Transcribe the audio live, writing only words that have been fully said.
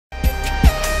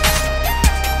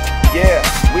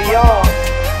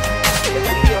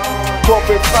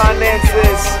corporate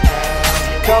finances.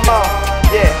 Come on,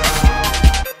 yeah.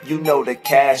 You know the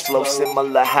cash flow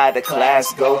similar how the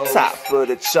class go. Top of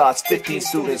the charts, 15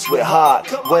 students with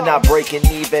heart. We're not breaking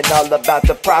even, all about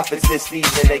the profits this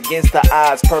evening. Against the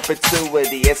odds,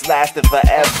 perpetuity, it's lasting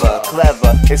forever.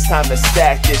 Clever, it's time to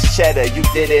stack this cheddar. You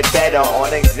did it better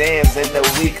on exams and the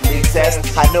weekly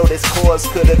test. I know this course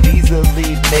could have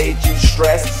easily made you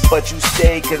stress, but you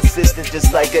stayed consistent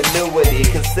just like annuity.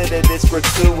 Consider this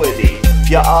gratuity.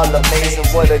 You're all amazing,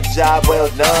 what a job well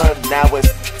done. Now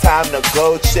it's time to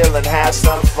go chill and have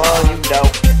some fun. You know,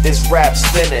 this rap's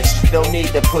finished, no need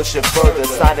to push it further.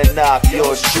 Signing off,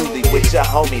 yours truly with your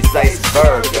homie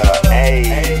Zeisberger.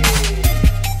 Hey,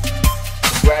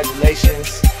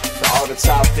 congratulations to all the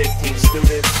top 15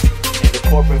 students in the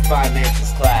corporate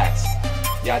finances class.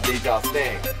 Y'all did y'all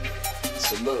thing.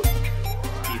 Salute.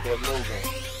 Keep it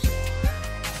moving.